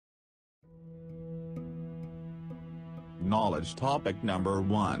Knowledge topic number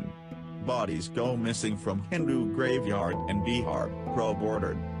 1. Bodies go missing from Hindu graveyard in Bihar,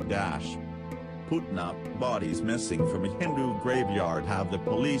 pro-border, Putna, bodies missing from a Hindu graveyard have the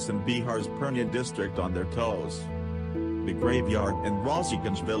police in Bihar's Purnia district on their toes. The graveyard in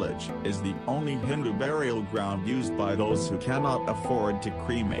Raziganj village is the only Hindu burial ground used by those who cannot afford to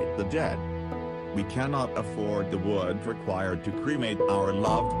cremate the dead. We cannot afford the wood required to cremate our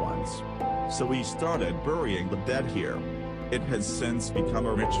loved ones, so we started burying the dead here. It has since become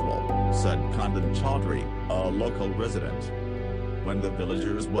a ritual, said Kundan Chaudhary, a local resident. When the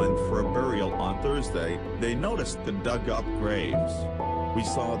villagers went for a burial on Thursday, they noticed the dug-up graves. We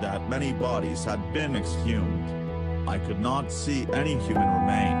saw that many bodies had been exhumed. I could not see any human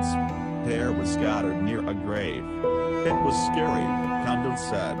remains. Hair was scattered near a grave. It was scary, Kundan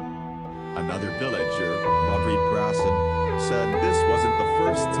said. Another villager, Madri Prasad, said this wasn't the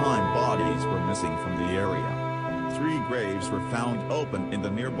first time bodies were missing from the area. 3 graves were found open in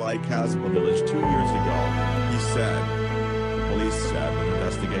the nearby Kasba village 2 years ago, he said. Police said an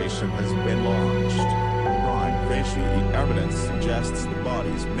investigation has been launched. Prime facie evidence suggests the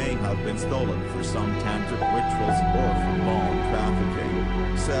bodies may have been stolen for some tantric rituals or for bone trafficking,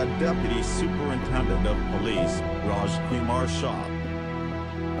 said Deputy Superintendent of Police, Raj Kumar Shah.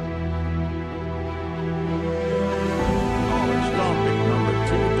 Knowledge topic number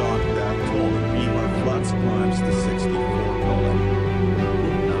 2. Death toll in Bihar floods climbs to 64.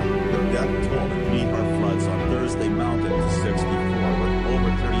 The death toll in Bihar floods on Thursday mounted to 64, with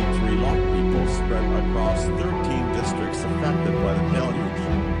over 33 lakh people spread across 13 districts affected by the deluge.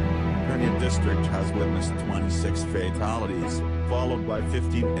 Purnia district has witnessed 26 fatalities, followed by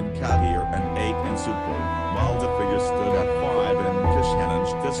 15 in Kadir and 8 in Supur, while the figure stood at 5 in Kishanganj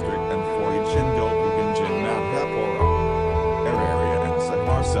district and 4 in Chindoganj in Madhepura. Area and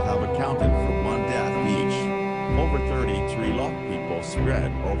Saharsa have accounted for 1 death each. Over 33 lakh people spread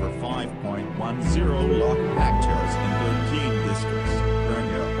over 5.10 lakh hectares in 13 districts: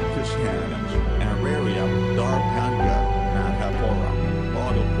 Purnia, Kishanganj, Araria, Darbhanga, Madhepura,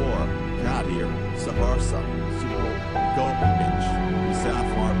 Bhagalpur, Kadir, Saharsa, Supur, Gopalganj,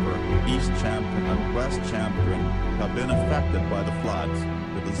 Muzaffarpur, East Champaran and West Champaran have been affected by the floods,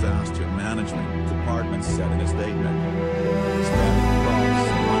 the Disaster Management Department said in a statement. Standing across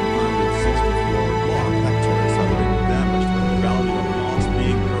 164 lakh hectares have been damaged, with the value of loss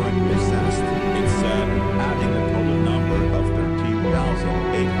being currently assessed, it said, adding a total number of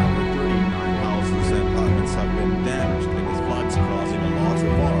 13,839 houses and apartments have been damaged in these floods, causing a loss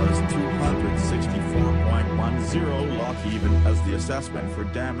of Rs 264.10 lakh, even as the assessment for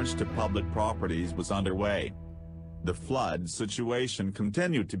damage to public properties was underway. The flood situation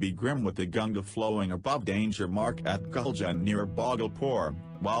continued to be grim, with the Ganga flowing above danger mark at Guljan near Bhagalpur,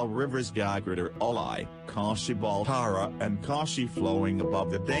 while rivers Gagradar Ulai, Kashi Baltara and Kashi flowing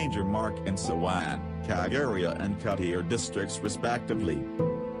above the danger mark in Sawan, Kagaria and Kadir districts respectively.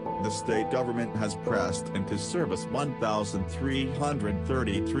 The state government has pressed into service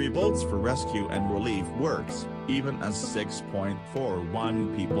 1,333 boats for rescue and relief works, even as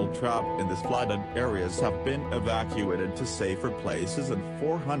 6.41 people trapped in the flooded areas have been evacuated to safer places, and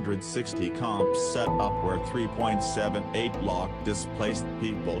 460 camps set up where 3.78 lakh displaced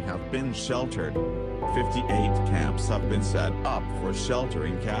people have been sheltered. 58 camps have been set up for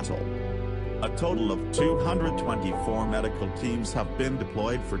sheltering cattle. A total of 224 medical teams have been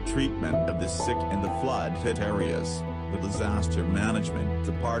deployed for treatment of the sick in the flood-hit areas, the Disaster Management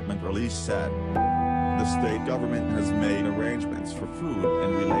Department release said. The state government has made arrangements for food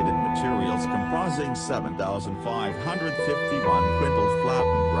and related materials comprising 7,551 quintal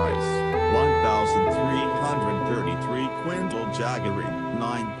flattened rice, 1,333 quintal jaggery,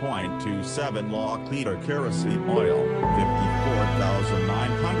 9.27 lakh liter kerosene oil,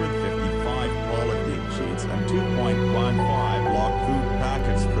 54,955 polythene sheets and 2.15 lakh food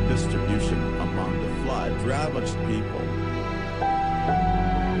packets for distribution among the flood-ravaged people.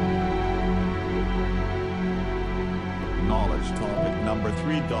 Knowledge topic number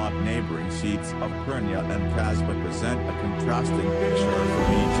 3. Neighboring seats of Purnia and Kasba present a contrasting picture for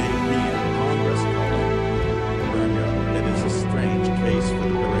BJP and Congress. Purnia, it is a strange case for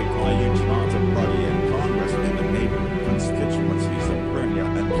the Bharatiya Janata Party and Congress in the neighboring constituencies of Purnia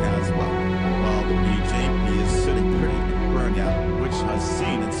and Kasba. While the BJP is sitting pretty in Purnia, which has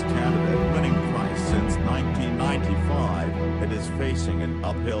seen its candidate winning twice since 1995, it is facing an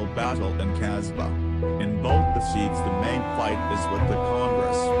uphill battle in Kasba. In both the seats, the main fight is with the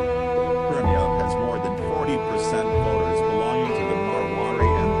Congress. Purnia has more than 40% voters belonging to the Marwari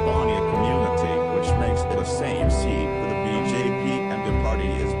and Bania community, which makes it a safe seat for the BJP, and the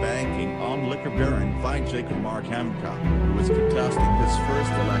party is banking on Liquor Baron Vijay Kumar Khemka, who is contesting his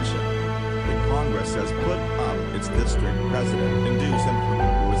first election. The Congress has put up its district president Indusim,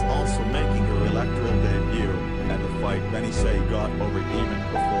 who is also making her electoral debut, and the fight many say got over even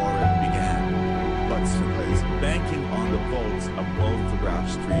before it began. But Sinha is banking on the votes of both the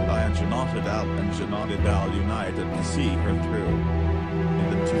Rashtriya Janata Dal and Janata Dal United to see her through. In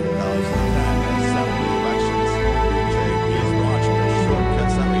the 2010 Assembly elections, BJP's Rajkishore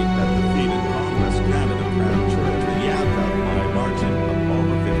Kesari had defeated Congress candidate Ramchandra Yadav by a margin of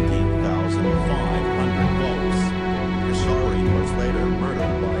over 15,500 votes. Kesari was later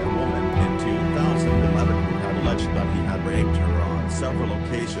murdered by a woman in 2011 who had alleged that he had raped her on several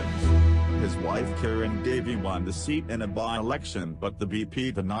occasions. His wife Kiran Devi won the seat in a by-election, but the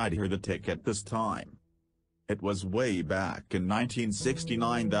BP denied her the ticket this time. It was way back in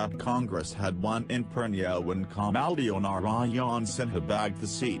 1969 that Congress had won in Purnia when Kamaldio Narayan Sinha bagged the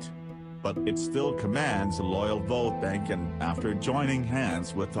seat. But it still commands a loyal vote bank, and after joining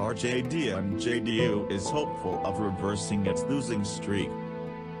hands with RJD and JDU is hopeful of reversing its losing streak.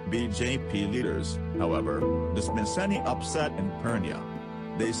 BJP leaders, however, dismiss any upset in Purnia.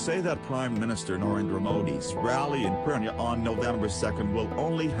 They say that Prime Minister Narendra Modi's rally in Purnia on November 2 will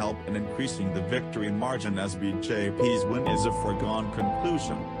only help in increasing the victory margin, as BJP's win is a foregone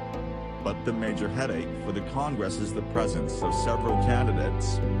conclusion. But the major headache for the Congress is the presence of several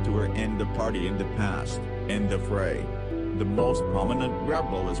candidates who were in the party in the past, in the fray. The most prominent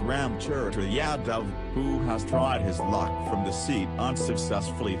rebel is Ramchandra Yadav, who has tried his luck from the seat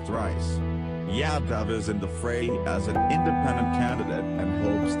unsuccessfully thrice. Yadav is in the fray as an independent candidate and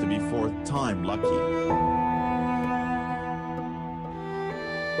hopes to be fourth time lucky.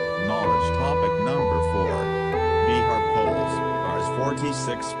 Knowledge topic number 4. Bihar polls, Rs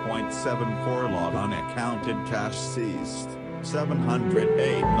 46.74 lot unaccounted cash seized,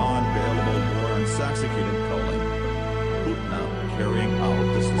 708 non-bailable warrants executed. Putna carrying out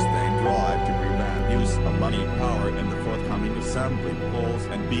the sustained drive to prevent use of money power in the forthcoming assembly polls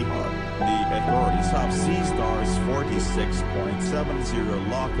in Bihar. The authorities have seized Rs 46.70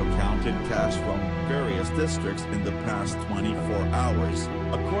 lakh of counted cash from various districts in the past 24 hours,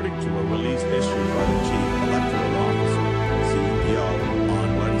 according to a release issued by the Chief Electoral Officer, CEO, on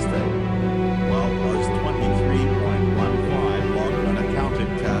Wednesday. While Rs 23.15 lakh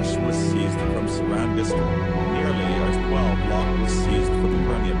unaccounted cash was seized from Saran district, nearly Rs 12 lakh was seized from the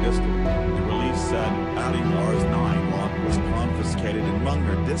Purnia district. The release said, adding Rs 9 lakh was confiscated in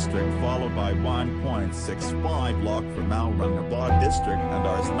Munger district, followed by 1.65 lakh from Aurangabad district and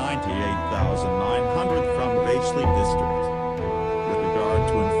Rs 98,900 from Vaishali district. With regard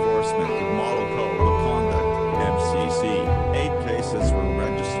to enforcement of Model Code of Conduct, MCC, 8 cases were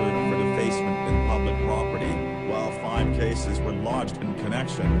registered for defacement in public property, while 5 cases were lodged in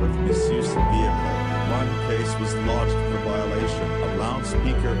connection with misuse of vehicle. 1 case was lodged for violation of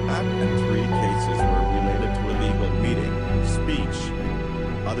loudspeaker act and 3 cases were related to illegal meeting, speech.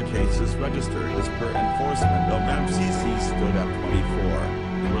 Other cases registered as per enforcement of MCC stood at 24,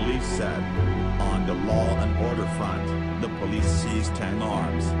 the release said. On the law and order front, the police seized 10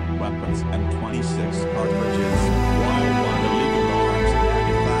 arms, weapons and 26 cartridges, while 1 illegal arms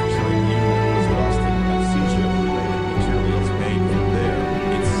manufacturing unit was arrested and seizure of related materials made from there,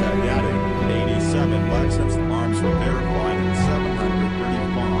 it said, adding, 87 licensed arms were verified and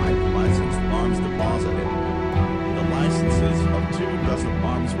 735 licensed arms deposited. The licenses of 2 dozen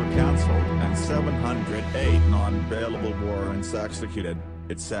arms were cancelled and 708 non-bailable warrants executed,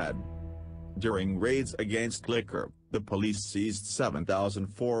 it said. During raids against liquor, the police seized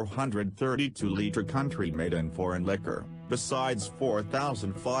 7,432-liter country-made and foreign liquor. Besides,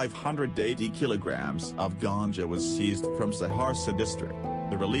 4,580 kilograms of ganja was seized from Saharsa district,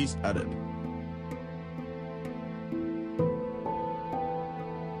 the release added.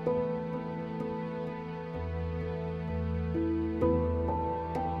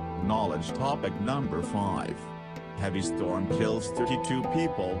 Knowledge topic number 5. Heavy storm kills 32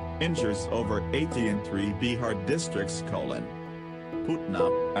 people, injures over 80 in 3 Bihar districts. Putna,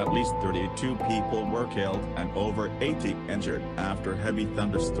 at least 32 people were killed and over 80 injured after heavy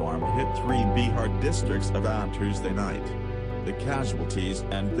thunderstorm hit 3 Bihar districts about Tuesday night. The casualties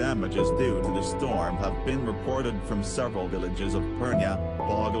and damages due to the storm have been reported from several villages of Purnia,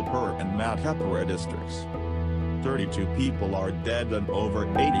 Bhagalpur and Madhepura districts. 32 people are dead and over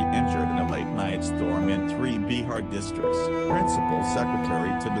 80 injured in a late-night storm in 3 Bihar districts, Principal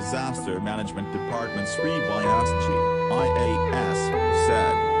Secretary to Disaster Management Department Sri Vyasji, IAS,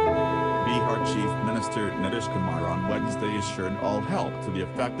 said. Bihar Chief Minister Nitish Kumar on Wednesday assured all help to the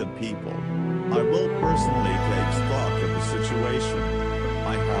affected people. I will personally take stock of the situation.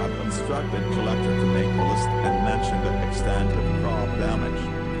 I have instructed instructed collector to make a list and mention the extent of crop damage,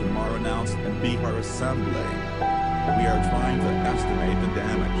 tomorrow announced in Bihar Assembly. We are trying to estimate the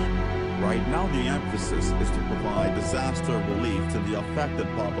damage. Right now the emphasis is to provide disaster relief to the affected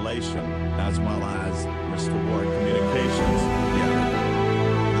population, as well as restore communication